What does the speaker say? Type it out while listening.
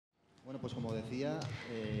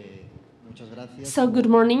So good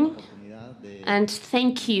morning, and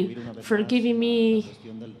thank you for giving me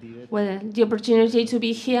the opportunity to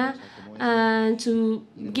be here and to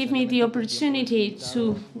give me the opportunity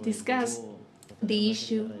to discuss the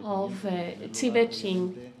issue of Tibet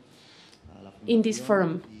in this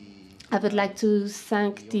forum. I would like to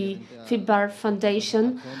thank the FIBGAR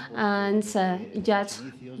Foundation and Judge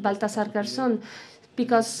Baltasar Garzón,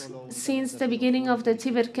 because since the beginning of the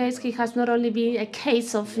Tibet case, he has not only been a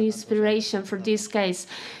case of inspiration for this case,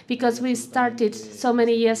 because we started so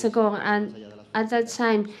many years ago, and at that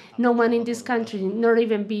time, no one in this country, nor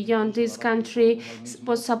even beyond this country,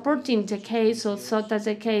 was supporting the case or thought that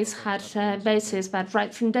the case had a basis. But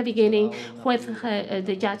right from the beginning,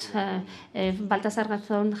 the judge, Baltasar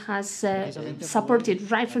Garzón, has supported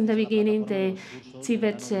right from the beginning the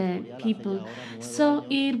Tibet people. So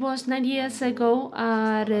it was 9 years ago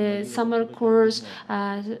at a summer course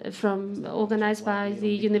organized by the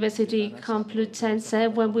University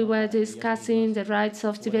Complutense when we were discussing the rights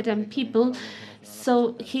of Tibetan people.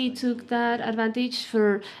 So he took that advantage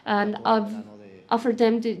and offered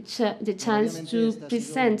them the chance to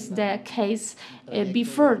present their case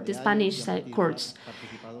before the Spanish courts.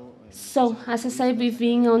 So, as I say, we've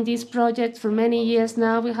been on this project for many years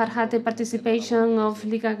now. We have had the participation of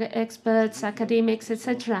legal experts, academics,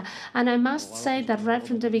 etc. And I must say that right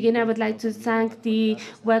from the beginning, I would like to thank the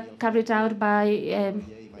work carried out by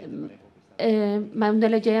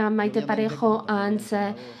Maite Parejo and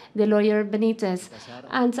the lawyer Benitez.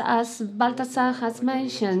 And as Baltasar has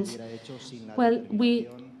mentioned, well, we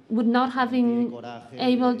would not have been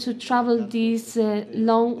able to travel this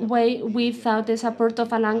long way without the support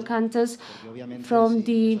of Alan Cantos from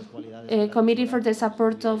the Committee for the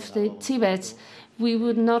Support of the Tibet. We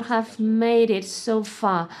would not have made it so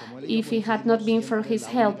far if it had not been for his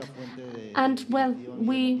help. And, well,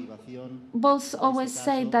 we both always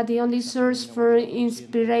say that the only source for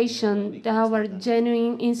inspiration, our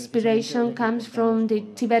genuine inspiration, comes from the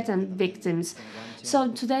Tibetan victims. So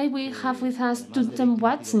today we have with us Tuntem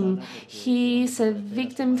Watson. He is a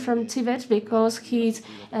victim from Tibet because his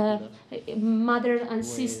mother and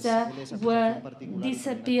sister were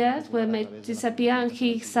made disappear, and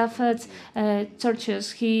he suffered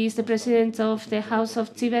tortures. He is the president of the House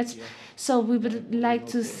of Tibet. So we would like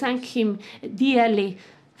to thank him dearly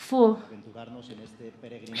for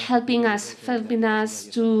helping us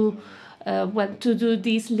to do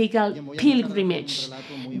this legal pilgrimage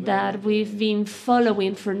that we've been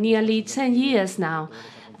following for nearly 10 years now.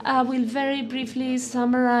 I will very briefly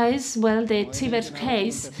summarize, the Tibet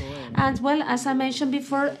case. And, as I mentioned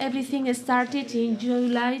before, everything started in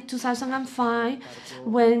July 2005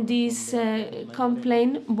 when this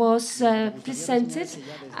complaint was presented.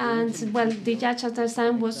 And, the judge at that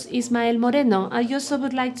time was Ismael Moreno. I also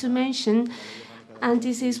would like to mention, and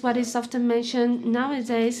this is what is often mentioned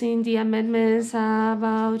nowadays in the amendments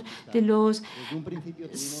about the laws.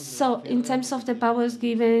 So, in terms of the powers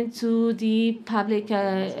given to the public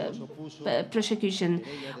prosecution,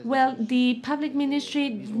 the public ministry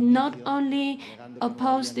not only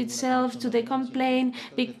opposed itself to the complaint,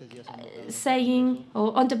 saying,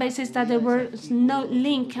 or on the basis that there was no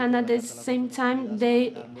link, and at the same time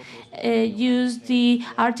they used the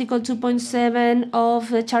Article 2.7 of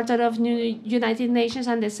the Charter of United Nations,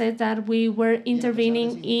 and they said that we were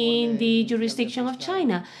intervening in the jurisdiction of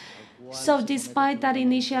China. So despite that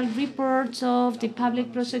initial report of the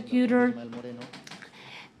public prosecutor,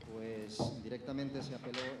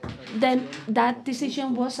 then that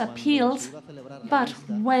decision was appealed, but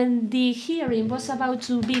when the hearing was about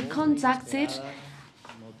to be conducted,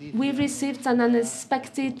 we received an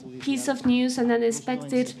unexpected piece of news, an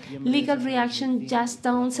unexpected legal reaction just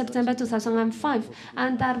on September 2005,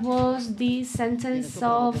 and that was the sentence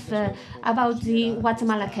about the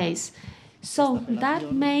Guatemala case. So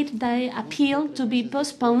that made the appeal to be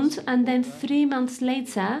postponed, and then 3 months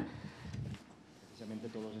later,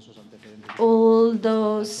 all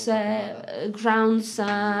those grounds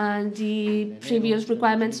and the previous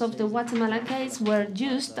requirements of the Guatemala case were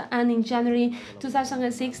used, and in January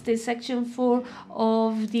 2006, the Section 4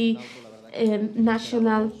 of the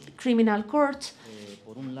National Criminal Court,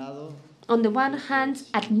 on the one hand,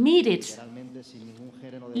 admitted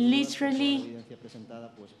literally,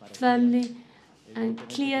 firmly, and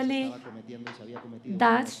clearly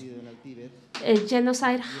that a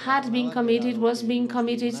genocide had been committed, was being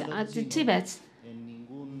committed at the Tibet,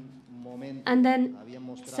 and then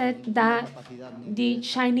said that the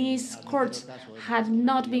Chinese court had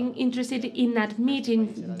not been interested in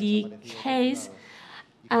admitting the case,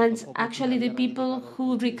 and actually the people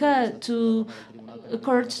who recurred to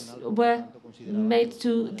courts were made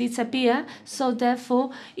to disappear. So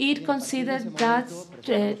therefore, it considered that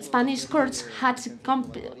Spanish courts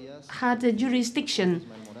had a jurisdiction.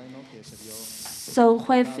 So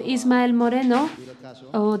Juez Ismael Moreno,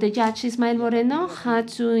 or the judge Ismael Moreno, had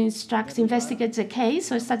to investigate the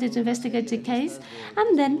case, or started to investigate the case,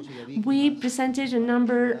 and then we presented a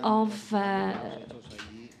number of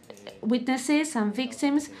witnesses and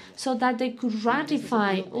victims so that they could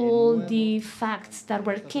ratify all the facts that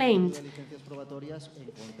were claimed.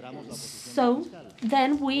 So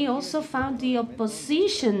then we also found the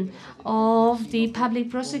opposition of the public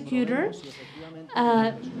prosecutor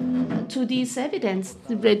to this evidence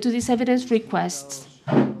requests.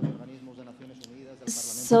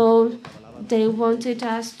 So they wanted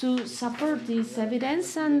us to support this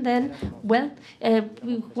evidence, and then, well,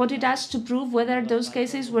 we wanted us to prove whether those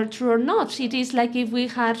cases were true or not. It is like if we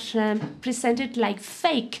had presented like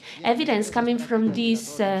fake evidence coming from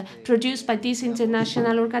these, produced by these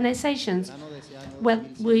international organizations. Well,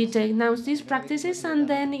 we denounced these practices, and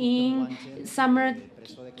then in summer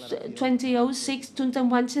 2006,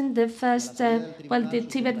 Tunten the first, the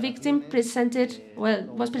Tibet victim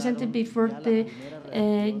was presented before the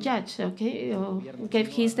judge, gave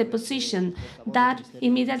his deposition. That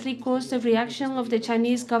immediately caused a reaction of the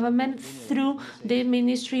Chinese government through the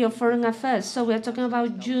Ministry of Foreign Affairs. So we are talking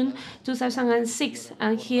about June 2006,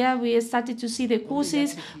 and here we started to see the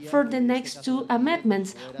causes for the next two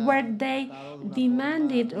amendments, where they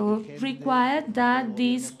demanded or required that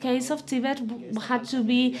this case of Tibet had to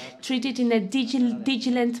be treated in a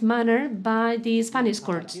diligent manner by the Spanish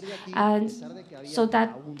courts, and so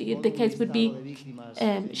that the case would be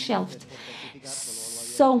shelved.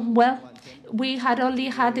 So, well, we had only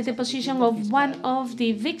had the deposition of one of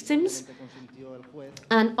the victims,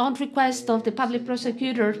 and on request of the public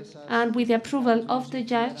prosecutor and with the approval of the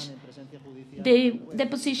judge, the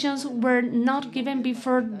depositions were not given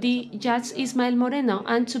before the judge Ismael Moreno,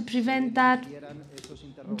 and to prevent that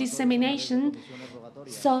dissemination,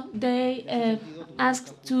 so they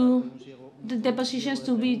asked the depositions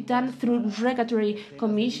to be done through regulatory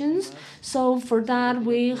commissions. So for that,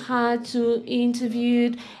 we had to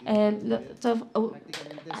interview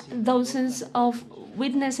dozens of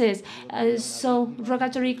witnesses. So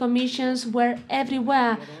regulatory commissions were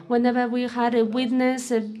everywhere. Whenever we had a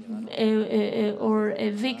witness or a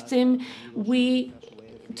victim, we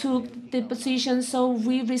took the position, so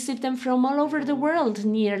we received them from all over the world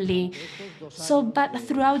nearly. So, but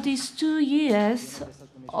throughout these 2 years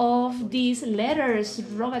of these letters,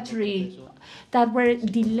 rogatory, that were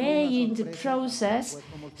delaying the process,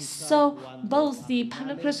 so both the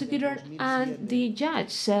public prosecutor and the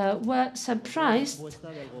judge were surprised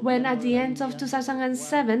when at the end of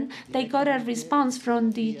 2007 they got a response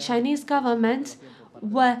from the Chinese government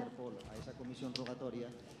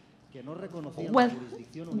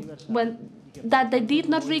that they did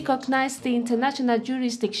not recognize the international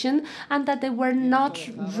jurisdiction and that they were not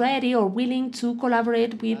ready or willing to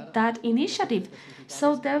collaborate with that initiative.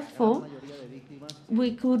 So therefore,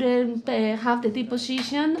 we couldn't have the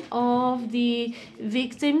deposition of the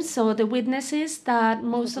victims or the witnesses, that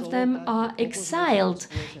most of them are exiled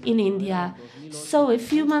in India. So a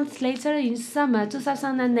few months later, in summer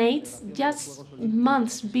 2008, just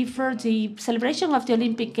months before the celebration of the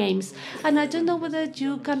Olympic Games, and I don't know whether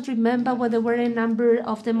you can remember when there were a number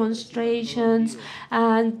of demonstrations,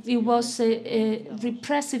 and it was a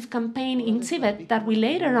repressive campaign in Tibet that we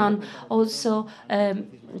later on also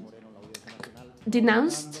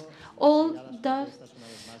denounced. All those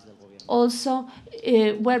also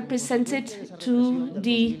were presented to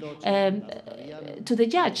the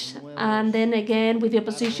judge, and then again with the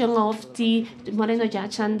opposition of the Moreno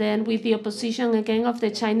judge, and then with the opposition again of the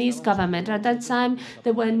Chinese government. At that time,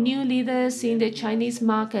 there were new leaders in the Chinese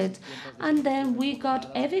market, and then we got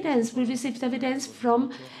evidence. We received evidence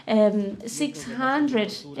from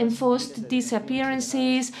 600 enforced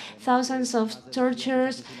disappearances, thousands of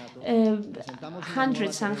tortures,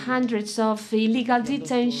 hundreds and hundreds of illegal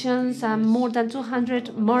detentions, and more than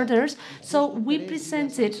 200 murders. So we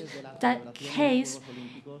presented that case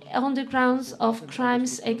on the grounds of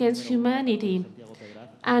crimes against humanity.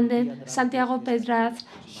 And then Santiago Pedraz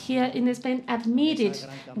here in Spain admitted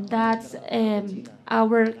that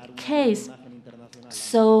our case,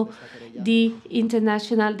 so the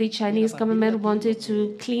Chinese government wanted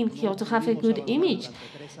to clean here, to have a good image.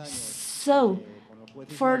 So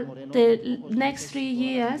for the next 3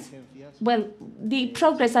 years, well, the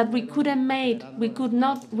progress that we didn't make in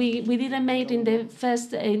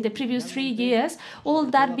the previous 3 years, all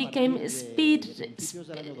that became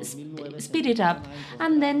speeded up.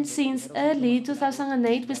 And then since early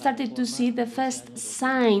 2008, we started to see the first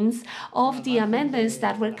signs of the amendments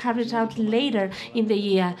that were carried out later in the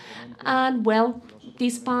year. And well,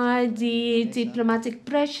 despite the diplomatic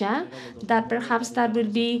pressure that perhaps that will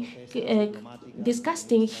be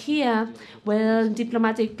discussing here, well,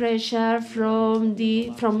 diplomatic pressure from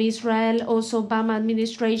Israel, also Obama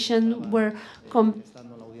administration were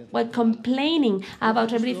complaining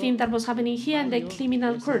about everything that was happening here in the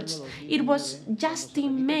criminal courts. It was just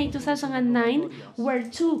in May 2009 where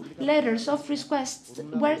 2 letters of requests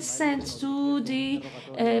were sent to the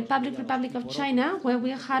Public Republic of China, where we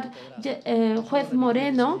had Juez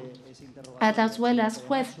Moreno as well as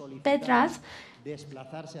Juez Pedraz,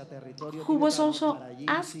 who was also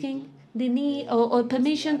asking the need or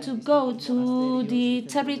permission to go to the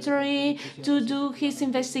territory to do his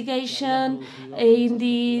investigation in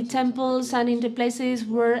the temples and in the places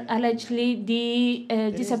where allegedly the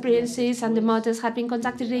disappearances and the murders had been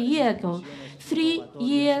conducted a year ago. 3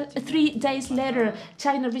 days later,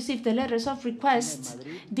 China received the letters of request.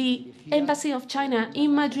 The Embassy of China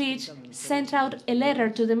in Madrid sent out a letter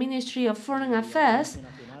to the Ministry of Foreign Affairs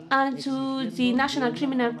and to the National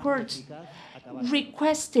Criminal Court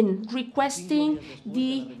requesting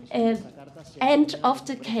the end of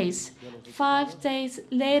the case. 5 days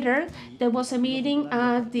later, there was a meeting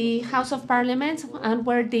at the House of Parliament, and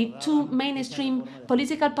where the 2 mainstream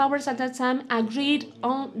political powers at that time agreed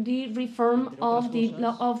on the reform of the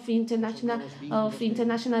law of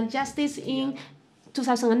international justice in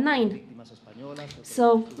 2009.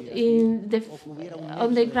 So,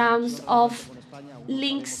 on the grounds of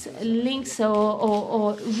links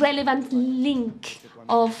or relevant link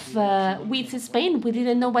of with Spain. We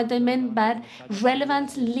didn't know what they meant, but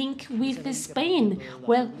relevant link with Spain.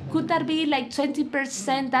 Well, could that be like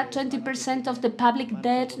 20%, that 20% of the public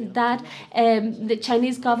debt that the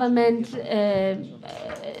Chinese government,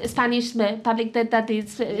 Spanish public debt that the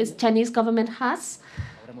Chinese government has?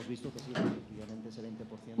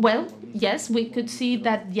 Well, yes, we could see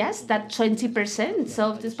that, yes, that 20%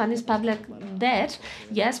 of the Spanish public debt,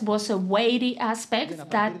 yes, was a weighty aspect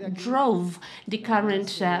that drove the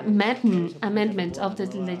current amendment of the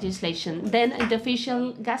legislation. Then in the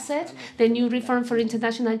official gazette, the new reform for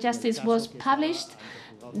international justice was published.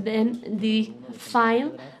 Then the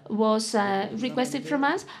file was requested from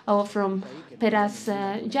us, or from Peraz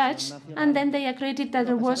judge, and then they agreed that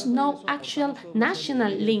there was no actual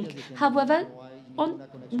national link. However,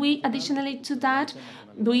 we additionally to that,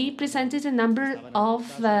 we presented a number of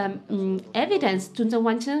evidence. Tunde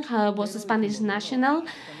Wanchen was a Spanish national,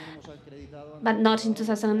 but not in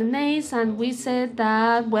 2008, and we said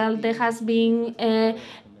that, well, there has been a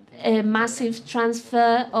massive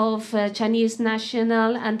transfer of Chinese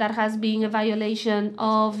national, and that has been a violation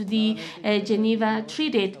of the Geneva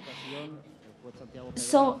Treaty.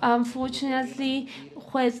 So, unfortunately,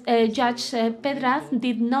 Judge Pedraz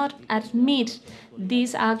did not admit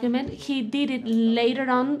this argument. He did it later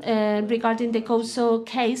on regarding the COSO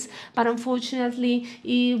case, but unfortunately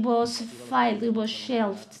it was filed, it was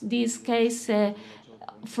shelved, this case in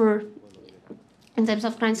terms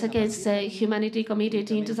of crimes against humanity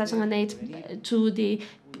committed in 2008 to the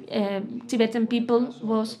Tibetan people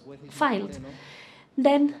was filed.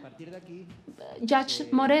 Then Judge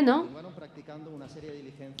Moreno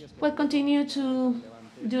will continue to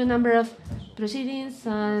do a number of proceedings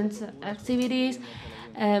and activities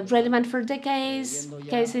relevant for the case,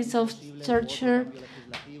 cases of torture.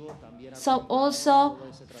 So also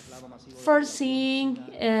foreseeing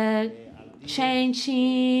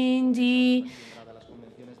changing the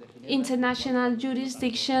international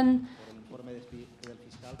jurisdiction.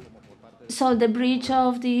 So the breach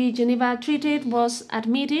of the Geneva Treaty was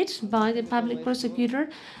admitted by the public prosecutor.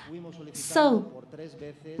 So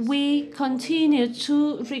we continue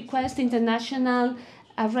to request international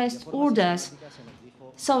arrest orders.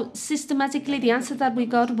 So systematically, the answer that we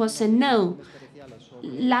got was a no.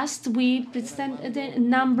 Last, we presented a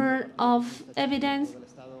number of evidence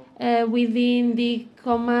within the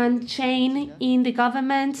command chain in the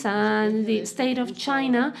government and the state of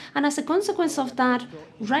China. And as a consequence of that,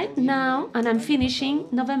 right now, and I'm finishing,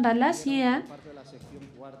 November last year,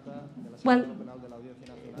 well,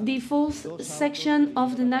 the fourth section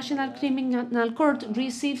of the National Criminal Court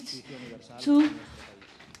received 2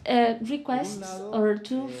 requests or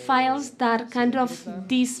 2 files that kind of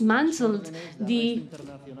dismantled the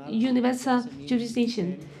universal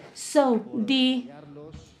jurisdiction. So the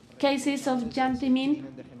cases of Jiang Zemin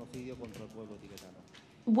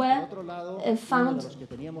were found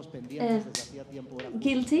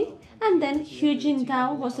guilty. And then Hu Jintao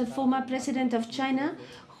was a former president of China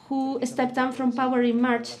who stepped down from power in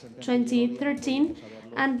March 2013.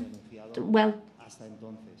 And, well,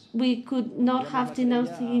 we could not have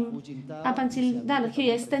denounced him up until then.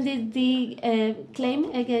 He extended the claim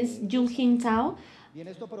against Hu Jintao.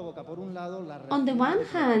 On the one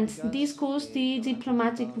hand, this caused the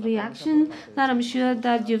diplomatic reaction that I'm sure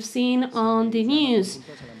that you've seen on the news.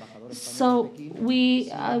 So we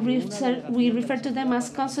refer to them as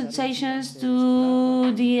consultations to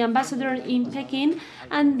the ambassador in Peking,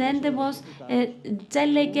 and then there was a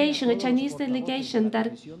delegation, a Chinese delegation that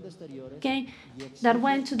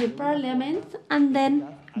went to the parliament and then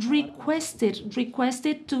requested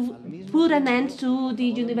to put an end to the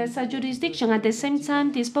universal jurisdiction. At the same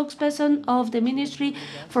time, the spokesperson of the Ministry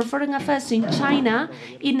for Foreign Affairs in China,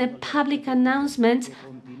 in a public announcement,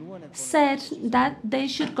 said that they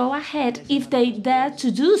should go ahead if they dare to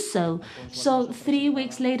do so. So 3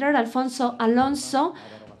 weeks later, Alfonso Alonso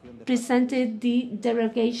presented the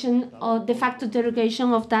derogation or de facto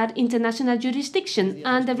derogation of that international jurisdiction,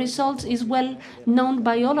 and the result is well known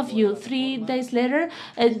by all of you. 3 days later,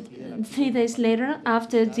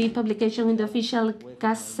 after the publication in the official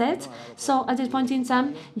Gazette, so at this point in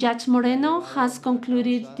time, Judge Moreno has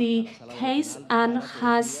concluded the case and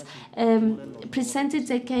has presented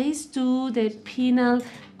the case to the penal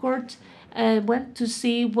court. To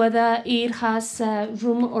see whether it has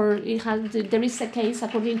room or there is a case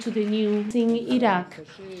according to the new in Iraq.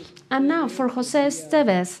 And now for José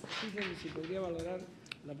Esteve.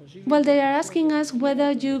 Well, they are asking us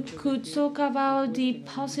whether you could talk about the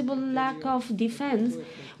possible lack of defense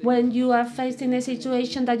when you are faced in a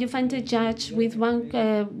situation that you find a judge with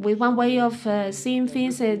one way of seeing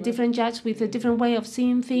things, a different judge with a different way of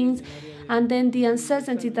seeing things, and then the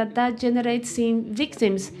uncertainty that generates in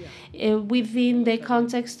victims within the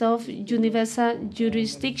context of universal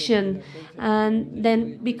jurisdiction. And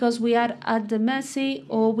then because we are at the mercy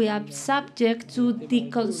or we are subject to the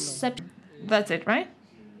concept. That's it, right?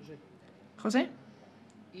 Jose?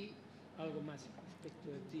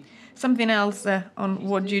 Something else on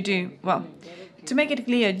what you do. Well, to make it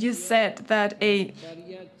clear, you said that a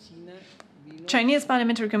Chinese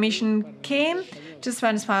parliamentary commission came to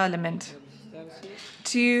Spanish parliament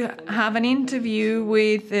to have an interview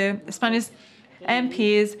with Spanish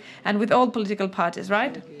MPs and with all political parties,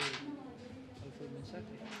 right?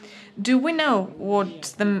 Do we know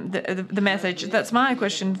what's the message? That's my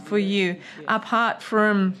question for you, apart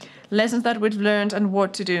from lessons that we've learned and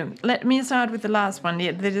what to do. Let me start with the last one.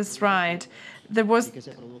 Yeah, that is right. There was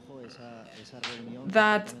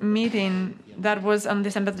that meeting that was on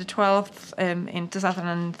December the 12th in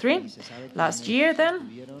 2003, last year then.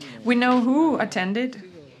 We know who attended.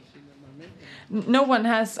 No one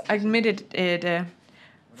has admitted it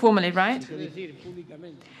formally, right?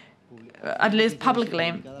 At least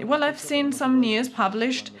publicly. Well, I've seen some news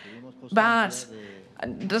published, but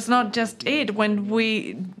that's not just it. When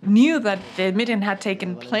we knew that the meeting had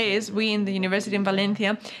taken place, we in the university in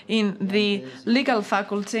Valencia, in the legal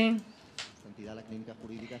faculty,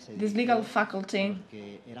 this legal faculty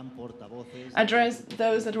addressed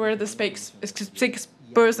those that were the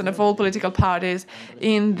spokesperson of all political parties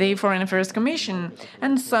in the Foreign Affairs Commission.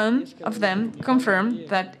 And some of them confirmed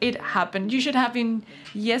that it happened. You should have been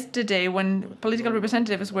yesterday when political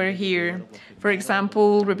representatives were here. For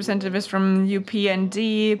example, representatives from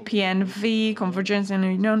UPND, PNV, Convergence and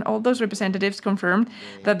Union, all those representatives confirmed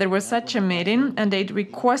that there was such a meeting and they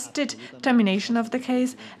requested termination of the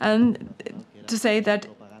case and to say that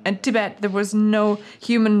in Tibet there was no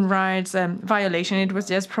human rights violation, it was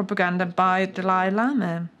just propaganda by Dalai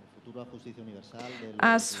Lama.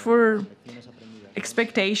 As for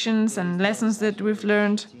expectations and lessons that we've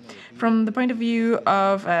learned from the point of view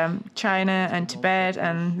of China and Tibet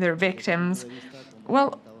and their victims,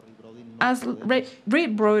 well, as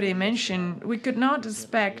Reid Brody mentioned, we could not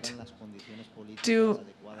expect to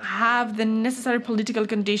have the necessary political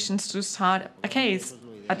conditions to start a case,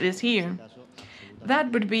 at least here.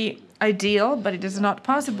 That would be ideal, but it is not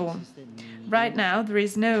possible. Right now, there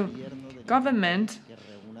is no government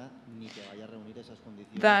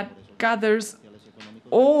that gathers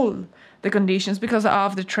all the conditions because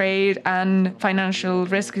of the trade and financial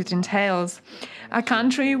risk it entails. A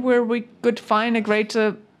country where we could find a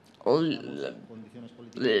greater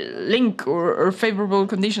link or favorable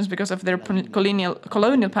conditions because of their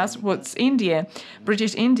colonial past was India,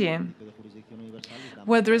 British India,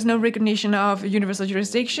 where there is no recognition of universal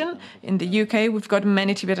jurisdiction. In the UK, we've got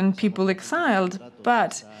many Tibetan people exiled.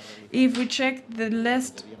 But if we check the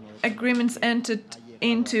list agreements entered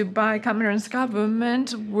into by Cameron's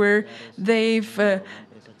government, where they've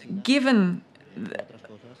given,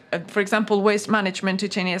 for example, waste management to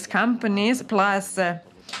Chinese companies, plus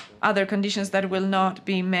other conditions that will not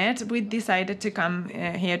be met, we decided to come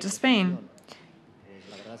here to Spain.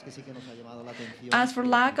 As for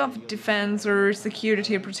lack of defense or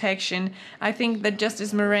security or protection, I think that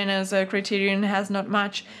Justice Moreno's criterion has not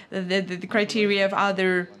matched the criteria of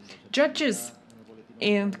other judges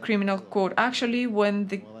in the criminal court. Actually, when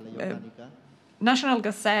the National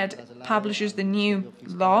Gazette publishes the new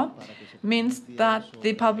law, means that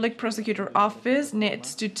the public prosecutor office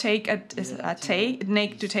needs to take a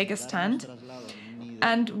stand,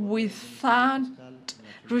 and without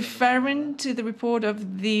referring to the report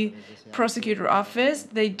of the prosecutor office,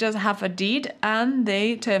 they just have a deed and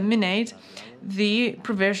they terminate the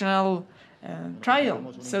provisional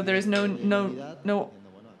trial. So there is no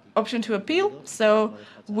option to appeal. So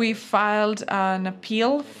we filed an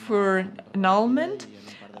appeal for annulment,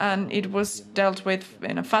 and it was dealt with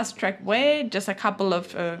in a fast-track way, just a couple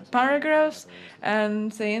of paragraphs,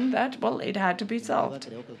 and saying that, well, it had to be solved.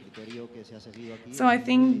 So I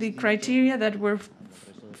think the criteria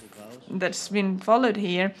that's been followed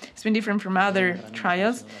here has been different from other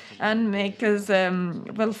trials and make us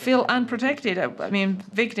feel unprotected. I mean,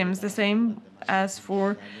 victims, the same as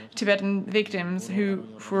for Tibetan victims who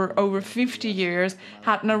for over 50 years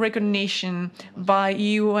had no recognition by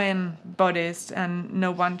UN bodies, and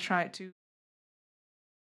no one tried to